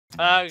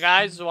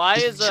Guys, why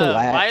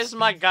is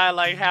my guy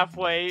like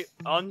halfway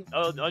on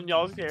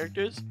y'all's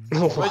characters?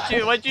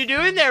 What you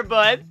doing there,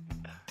 bud?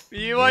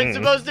 You weren't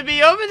supposed to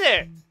be over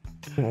there.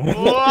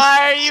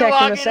 Why are you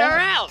walking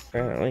around?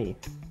 Apparently.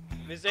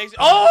 Mistakes.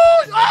 Oh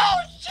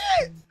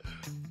shit!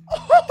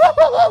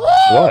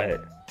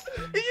 What?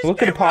 What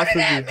could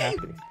possibly be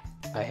happening?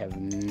 I have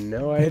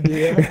no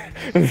idea.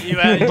 If you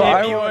weren't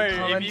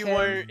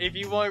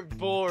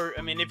bored,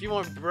 I mean, if you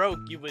weren't broke,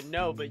 you would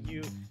know. But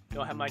you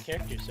don't have my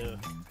character, so.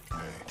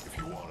 If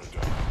you wanna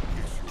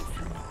die, it's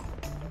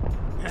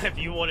your funeral. If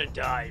you wanna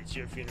die, it's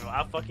your funeral.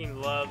 I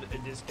fucking love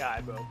this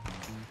guy, bro.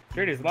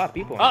 Sure, there's a lot of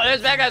people. Oh,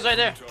 there's bad guys right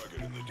there.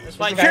 Let's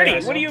fight.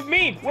 Shirty, what do you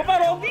mean? What about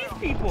all these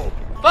people?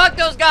 Fuck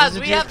those guys.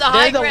 We have the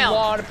high ground. There's a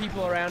lot of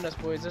people around us,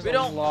 boys. There's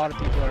a lot of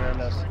people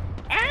around us.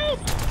 Ow!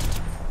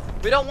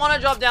 We don't want to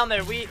drop down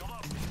there.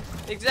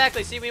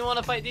 Exactly. See, we want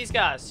to fight these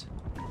guys.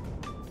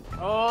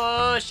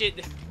 Oh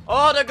shit.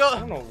 Oh, they're going. I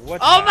don't know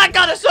what. Oh my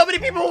god, there's so many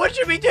people. What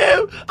should we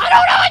do? I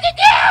don't know what to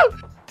do.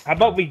 How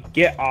about we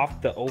get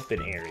off the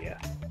open area?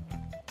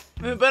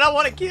 But I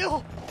want to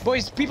kill.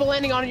 Boys, people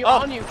landing on you.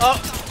 Oh.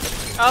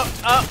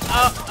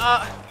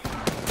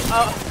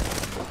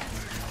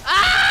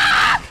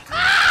 Ah!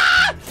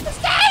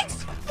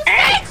 Mistakes!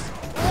 Mistakes!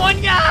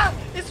 One guy!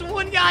 It's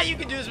one guy you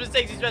can do his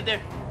mistakes. He's right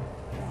there.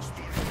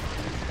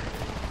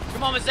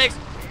 Come on, mistakes!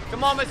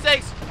 Come on,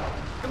 mistakes!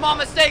 Come on,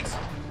 mistakes!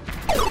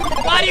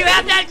 Why do you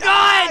have that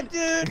gun?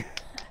 Dude!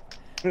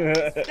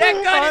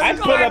 That gun is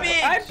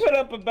garbage! I put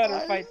up a better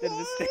fight than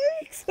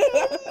mistakes.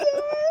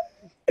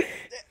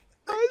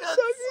 I'm sorry.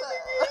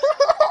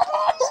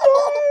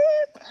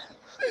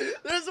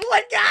 There's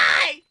one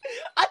guy!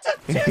 I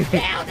took two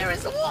down, there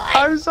was one!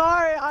 I'm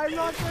sorry, I'm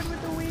not good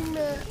with the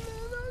wingman.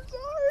 I'm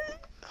sorry.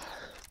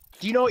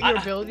 Do you know what your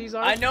abilities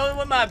are? I know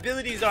what my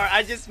abilities are.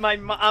 I just my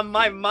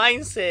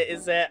mindset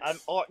is that I'm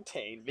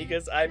Octane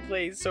because I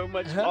play so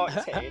much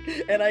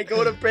Octane, and I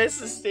go to press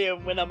the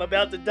stem when I'm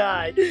about to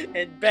die,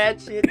 and bad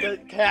shit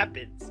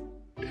happens.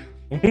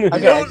 Okay, I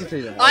can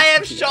see that. I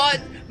have shot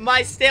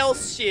my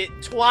stealth shit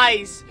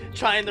twice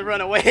trying to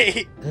run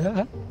away.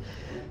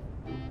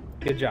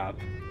 Good job.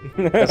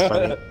 That's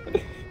funny.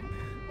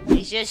 This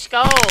is your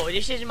skull.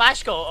 This is my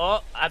skull.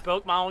 Oh, I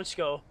broke my own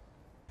skull.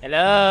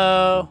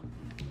 Hello.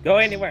 Go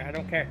anywhere. I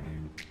don't care.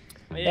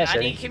 Yeah, I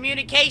need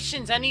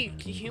communications. I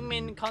need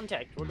human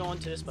contact. We're going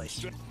to this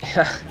place.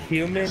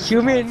 Human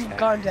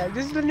contact.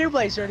 This is the new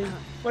place, Ernie.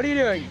 What are you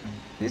doing?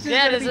 This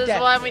is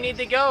why we need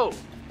to go.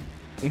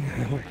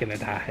 We're gonna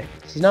die.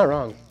 She's not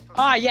wrong.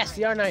 Ah, yes,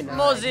 the R9.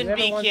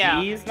 Mozambique,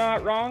 yeah. He's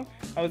not wrong.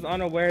 I was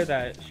unaware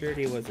that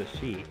Shirty was a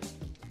she.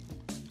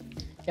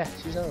 Yeah,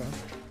 she's not wrong.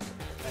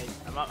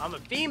 I'm a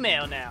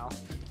female now.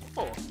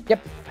 Oh.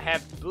 Yep. I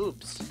have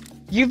boobs.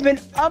 You've been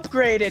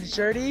upgraded,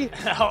 Shirty.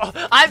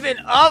 I've been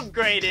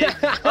upgraded.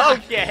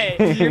 Okay.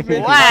 You've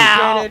been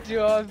upgraded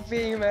to a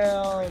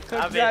female.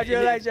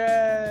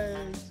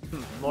 Congratulations.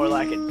 More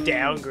like a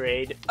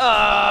downgrade. You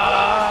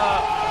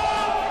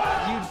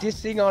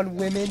dissing on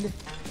women?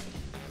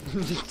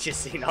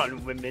 Dissing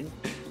on women?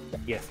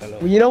 Yes, hello.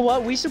 Well, you know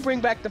what? We should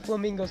bring back the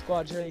Flamingo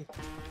Squad, Shirty.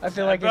 I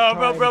feel like bro,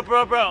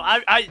 bro, how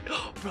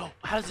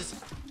does this?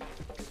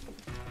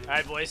 All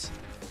right, boys.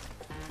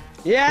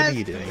 Yes. What are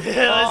you doing?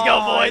 Let's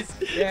go, boys.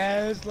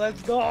 Yes,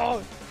 let's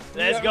go.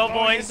 Let's go,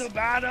 boys.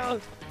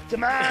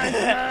 Come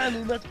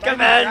on, let's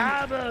come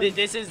on.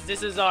 This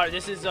is our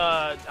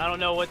I don't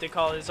know what they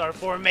call it. It's our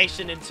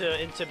formation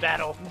into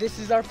battle. This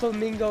is our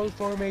flamingo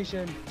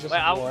formation. Just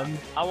wait, one.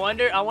 I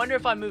wonder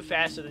if I move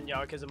faster than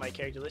y'all because of my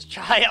character. Let's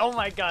try it. Oh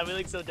my god, we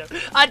look so dumb.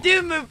 I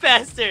do move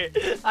faster.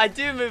 I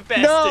do move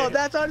faster. No,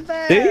 that's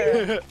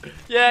unfair.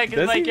 Yeah,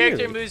 because my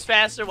character moves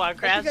faster while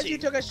crouching. Because you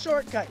took a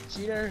shortcut,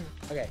 cheater.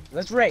 Okay,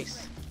 let's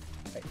race.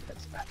 Wait,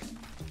 that's back.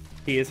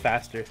 He is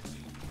faster.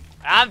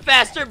 I'm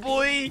faster,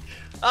 boy.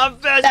 I'm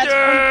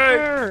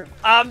faster!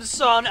 I'm the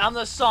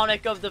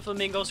Sonic of the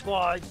Flamingo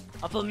Squad.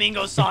 I'm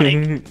Flamingo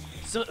Sonic.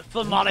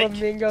 Flamonic.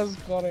 Flamingo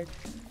Sonic.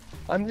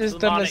 I'm just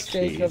the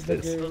mistake of the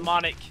game.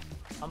 Flamonic.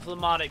 I'm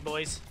Flamonic,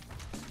 boys.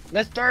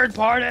 Let's third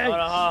party! Come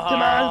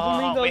on,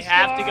 Flamingo We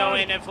have to go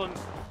in and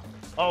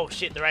oh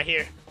shit, they're right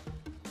here.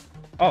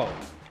 Oh.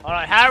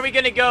 Alright, how are we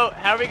gonna go?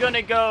 How are we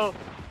gonna go?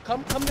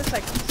 Come this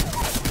side.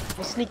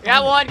 We'll sneak.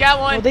 Got one.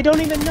 Oh, they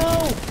don't even know.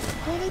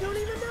 Oh, they don't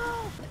even know.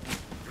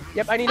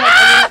 Yep, I need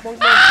help. One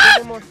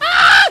more.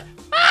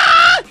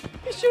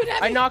 He's shooting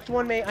at me. I knocked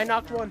one, mate. I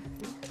knocked one.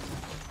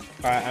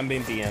 Alright, I'm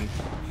being DM.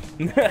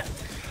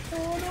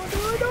 Oh,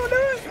 no,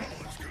 do it.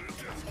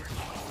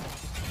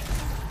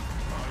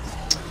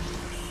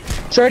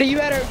 Shorty, you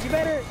better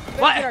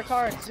get our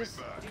cards. Just.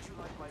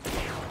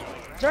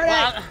 Shorty!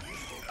 Well,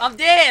 I'm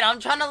dead. I'm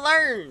trying to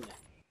learn.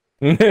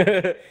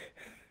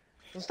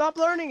 Well, stop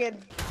learning it.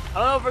 I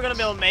don't know if we're gonna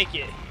be able to make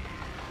it.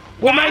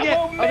 We might get.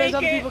 Oh, there's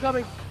other people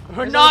coming.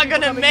 We're not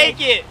gonna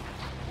make it.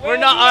 We're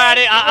not.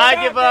 Alright,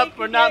 I give up.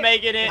 We're not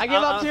making it. I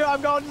give up too.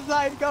 I'm going to the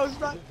side. Go,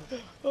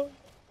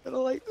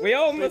 we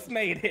almost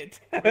made it.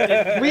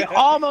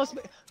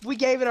 We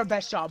gave it our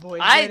best shot, boys.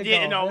 I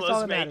didn't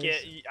almost make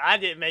it. I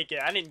didn't make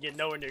it. I didn't get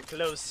nowhere near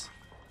close.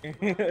 Me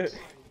and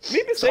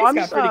Mistakes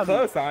got pretty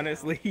close,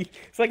 honestly.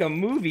 It's like a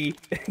movie.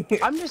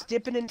 I'm just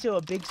dipping into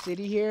a big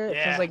city here. It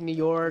Yeah. feels like New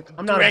York.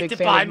 I'm not a big Directed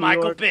fan by of New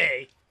Michael York.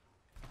 Bay.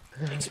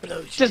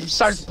 Explosion. Just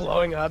starts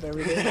blowing up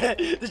everything.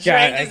 The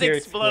Yeah, train I just hear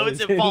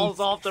explodes and explosions. falls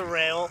off the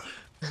rail.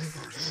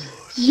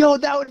 Yo,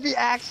 that would be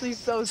actually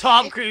so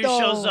Tom sick, Cruise though.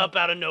 shows up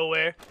out of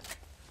nowhere.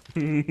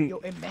 Yo,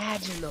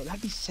 imagine though,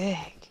 that'd be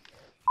sick.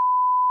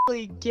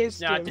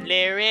 Kissed Not him. the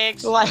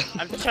lyrics. Like-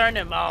 I'm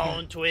turning my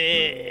own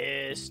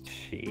twist.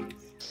 Jeez.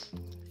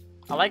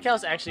 I like how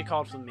it's actually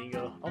called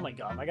Flamingo. Oh my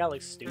god, my guy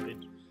looks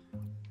stupid.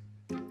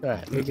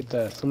 Alright, let me get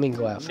the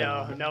flamingo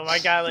outfit. No, my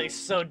guy looks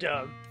so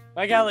dumb.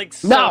 My guy looks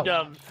so No.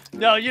 dumb.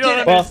 No, you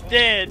don't Well,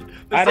 understand.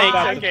 I don't Mistakes,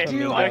 got I okay. the do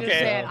flamingo.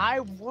 understand. I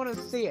want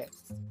to see it.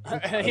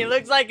 He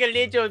looks like a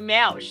little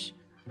mouse.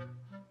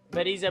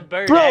 But he's a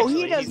bird, Bro, actually.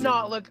 he does He's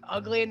not look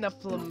ugly in the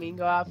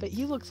flamingo outfit.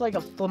 He looks like a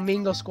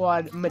flamingo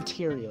squad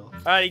material.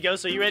 Alrighty, go.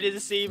 So you ready to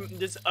see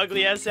this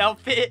ugly ass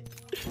outfit?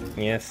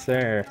 Yes,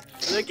 sir.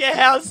 Look at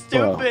how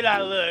stupid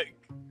I look.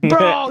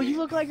 Bro, you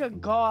look like a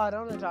god. I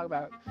don't know what to talk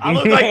about. I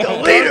look like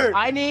the leader.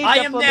 I need I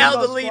the am now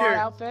flamingo the leader. squad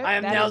outfit. I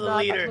am That now is the not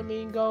leader.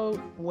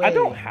 Flamingo way. I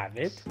don't have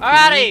it.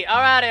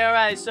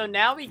 Alrighty. So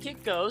now we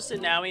kick ghosts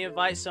and now we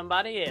invite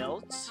somebody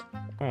else.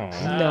 Oh,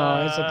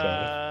 No, it's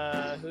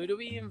okay. Who do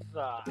we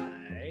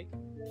invite?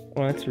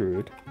 well, that's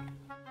rude.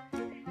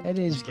 That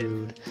is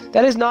rude.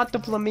 That is not the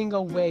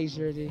flamingo way,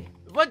 Shirty.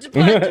 What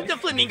the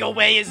flamingo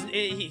way is?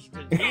 He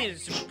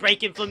is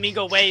breaking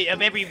flamingo way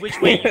of every which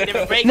way you can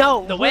never break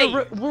No, the way.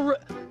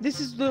 this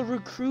is the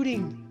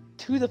recruiting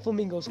to the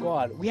flamingo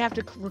squad. We have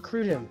to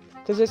recruit him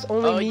because it's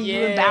only me,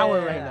 you, and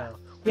Bauer right now.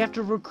 We have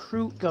to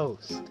recruit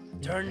Ghost.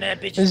 Turn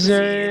that bitch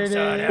Zerdy.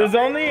 inside out. There's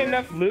only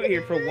enough loot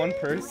here for one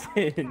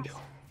person.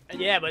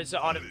 Yeah, but it's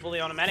a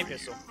fully automatic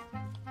pistol.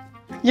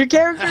 Your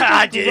character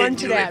I just didn't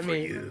grunted do it at for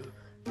me. you.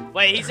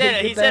 Wait, he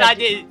said Get I back.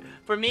 did.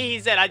 For me, he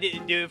said I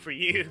didn't do it for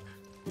you.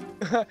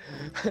 That's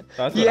what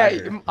I Yeah,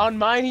 heard. on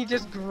mine he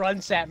just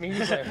grunts at me.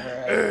 He's like,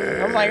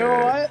 I'm like,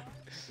 oh, what?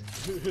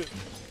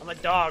 I'm a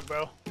dog,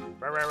 bro. took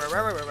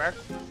the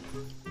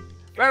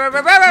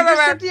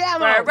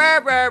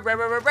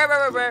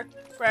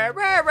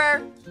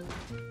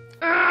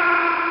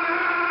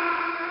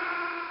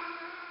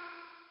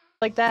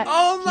Like that.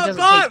 Oh he my doesn't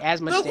god! take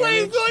as much Look what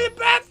he's damage. doing,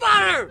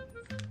 backfire!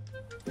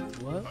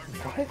 What?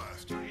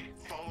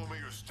 Follow me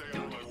or stay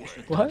out of my way.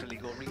 What?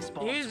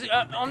 He's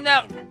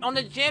on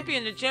the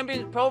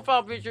champion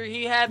profile picture.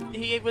 He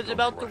was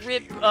about to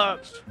rip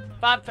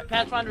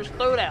Pathfinder's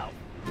throat out.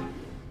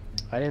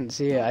 I didn't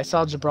see it. I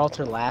saw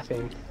Gibraltar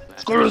laughing.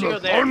 We should go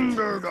there.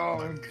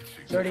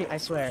 Shirty, I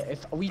swear,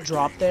 if we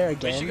drop there We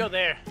should again, go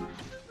there.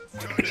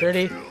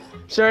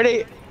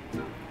 Shirty,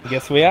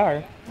 Guess we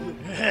are.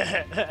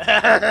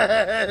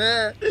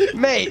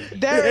 mate,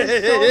 there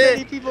is so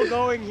many people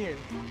going here.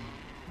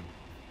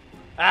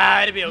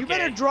 Ah, it'll be okay. You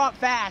better drop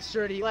fast,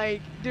 Shirty.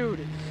 Like,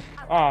 dude.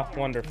 Ah,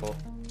 wonderful.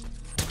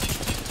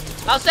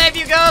 I'll save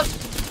you, Ghost.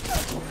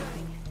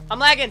 I'm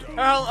lagging. Hold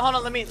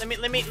on. Let me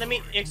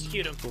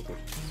execute him.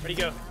 Where'd he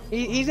go?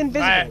 He's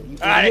invisible. You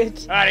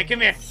Alright, idiot.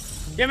 come here.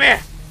 Come here.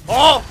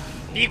 Oh,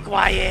 be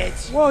quiet.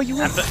 Whoa, you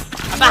went.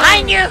 I'm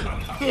behind you.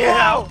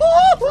 Yeah.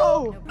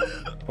 Bro,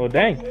 Oh,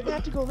 dang. you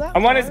have to go that I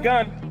want far. his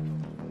gun.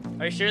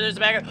 Are you sure there's a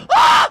bag of...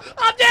 Ah!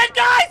 I'm dead,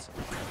 guys!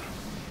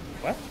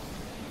 What?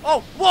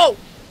 Oh, whoa!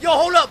 Yo,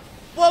 hold up!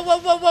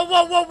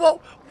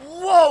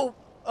 Whoa!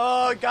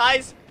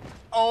 Guys.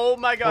 Oh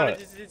my god, I What?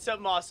 just did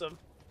something awesome.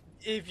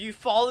 If you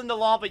fall in the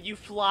lava, you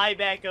fly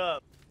back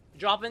up.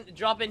 Drop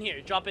in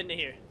here. Drop into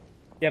here.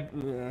 Yep.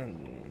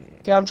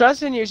 Okay, I'm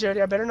trusting you,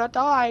 Shirty. I better not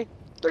die.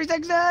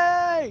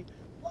 360!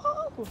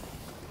 Whoa!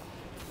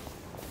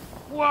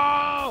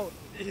 Whoa!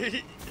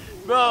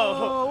 Bro.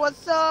 Oh,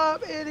 what's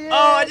up, idiot?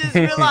 Oh, I just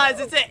realized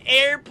it's an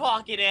air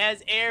pocket. It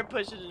has air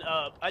pushing it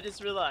up. I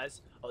just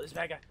realized. Oh, this is a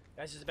bad guy.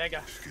 Guys, this is a bad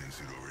guy. Skins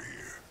it over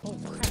here. Oh,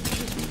 crap.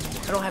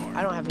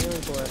 I don't have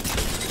healing for it.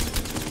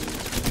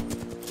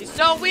 He's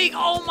so weak.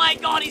 Oh my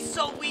god, he's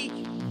so weak.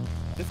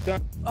 This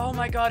gun. Oh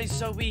my god, he's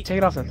so weak. Take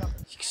it off then.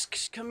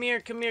 Come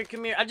here.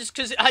 I just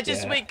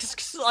Yeah. went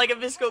like a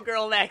VSCO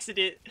girl in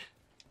accident.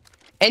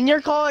 And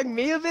you're calling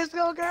me a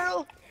VSCO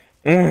girl?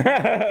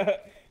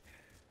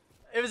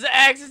 It was an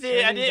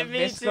accident. I didn't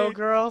mean VSCO to.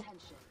 girl?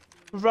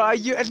 Bro,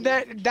 you and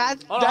that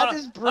Hold on.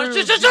 is Oh, proof.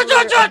 shut, you were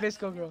a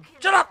VSCO girl.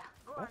 Shut up!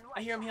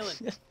 I hear him healing.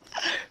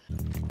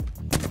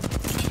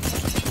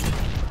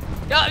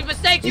 No,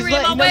 mistakes. You were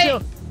in my way.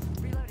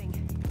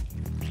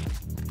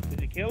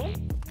 Did you kill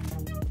him?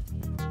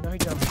 No, he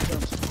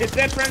jumps. His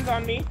dead friend's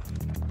on me.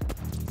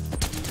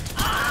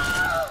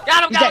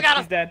 Got him. Got He's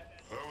him. dead.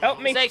 Help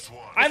me. Mistakes.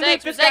 I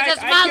loot this Mistakes. guy.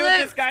 That's I my killed loot.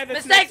 this guy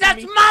that's Mistakes. next to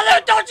That's me. my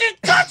loot. Don't you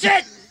touch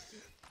it!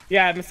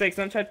 Yeah, mistakes.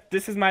 Don't touch.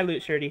 This is my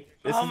loot, Shirty.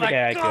 This Oh is the guy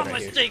my I god, killed right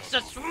here. mistakes.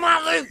 That's my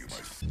loot.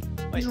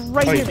 He's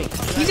right Oh, near me.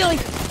 He's yelling.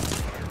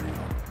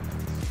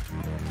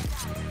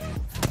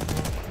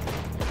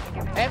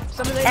 Hey,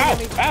 something there Ow!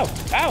 me. Ow!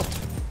 Ow!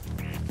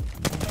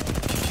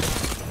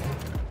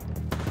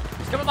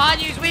 He's coming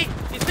behind you. He's weak.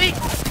 He's weak.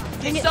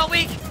 Dang He's it. so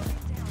weak.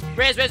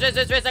 Riz.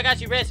 I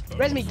got you, Riz.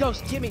 Res me,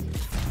 Ghost, get me.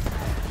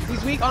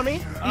 He's weak on me.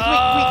 He's weak.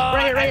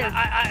 Right here, right here.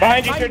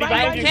 Behind you, Shirty,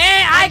 behind you.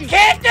 I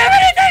can't do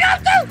anything.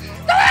 I'm too.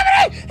 Don't have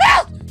any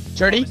help.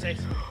 Shirty.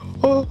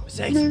 Oh,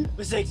 Mistakes.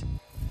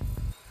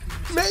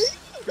 Me.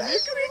 Come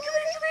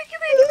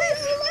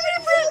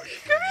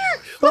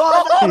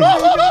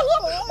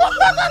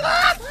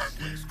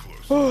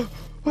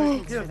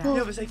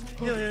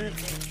here.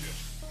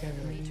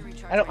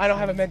 I don't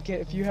have a med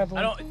kit. If you have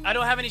one. I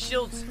don't have any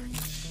shields.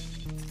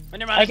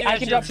 Never mind. I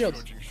can drop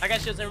shields. I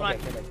got shields. Never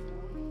mind. Okay.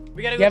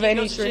 We gotta go. You have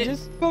any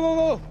syringes?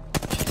 Go. Wait,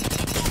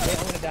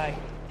 I'm gonna die.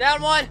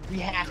 Down one. We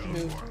have to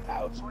move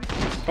out.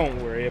 Don't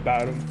worry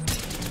about him.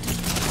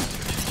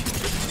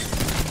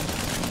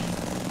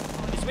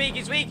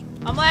 He's weak.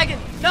 I'm lagging.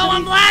 No,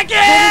 I'm lagging.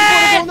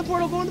 Go in the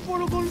portal.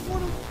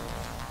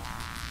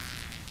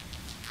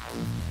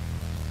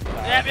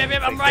 Yep.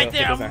 I'm right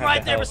there. I'm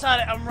right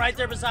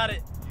there beside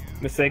it.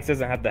 Mistakes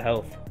doesn't have the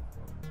health.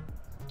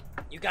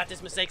 You got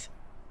this, Mistakes.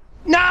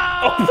 No! No!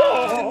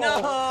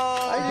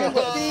 I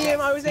didn't see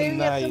him. I was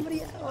aiming at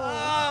somebody else.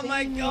 Oh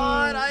my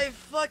god, I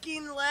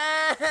fucking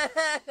lagged!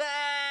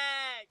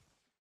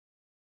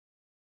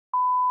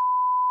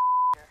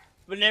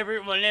 Whenever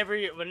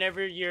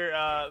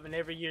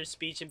your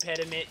speech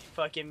impediment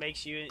fucking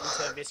makes you into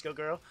a VSCO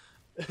girl.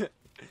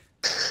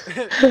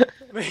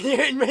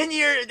 when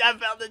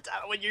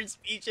your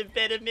speech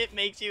impediment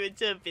makes you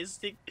into a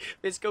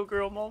VSCO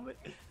girl moment.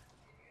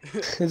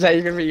 Is that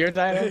gonna be your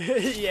title?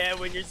 Yeah,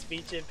 when your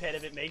speech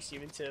impediment makes you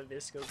into a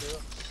VSCO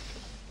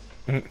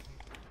girl.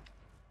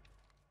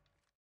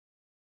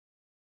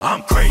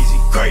 I'm crazy,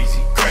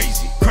 crazy,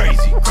 crazy,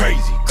 crazy,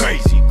 crazy,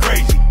 crazy,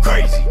 crazy,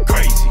 crazy,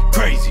 crazy,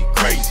 crazy,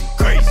 crazy.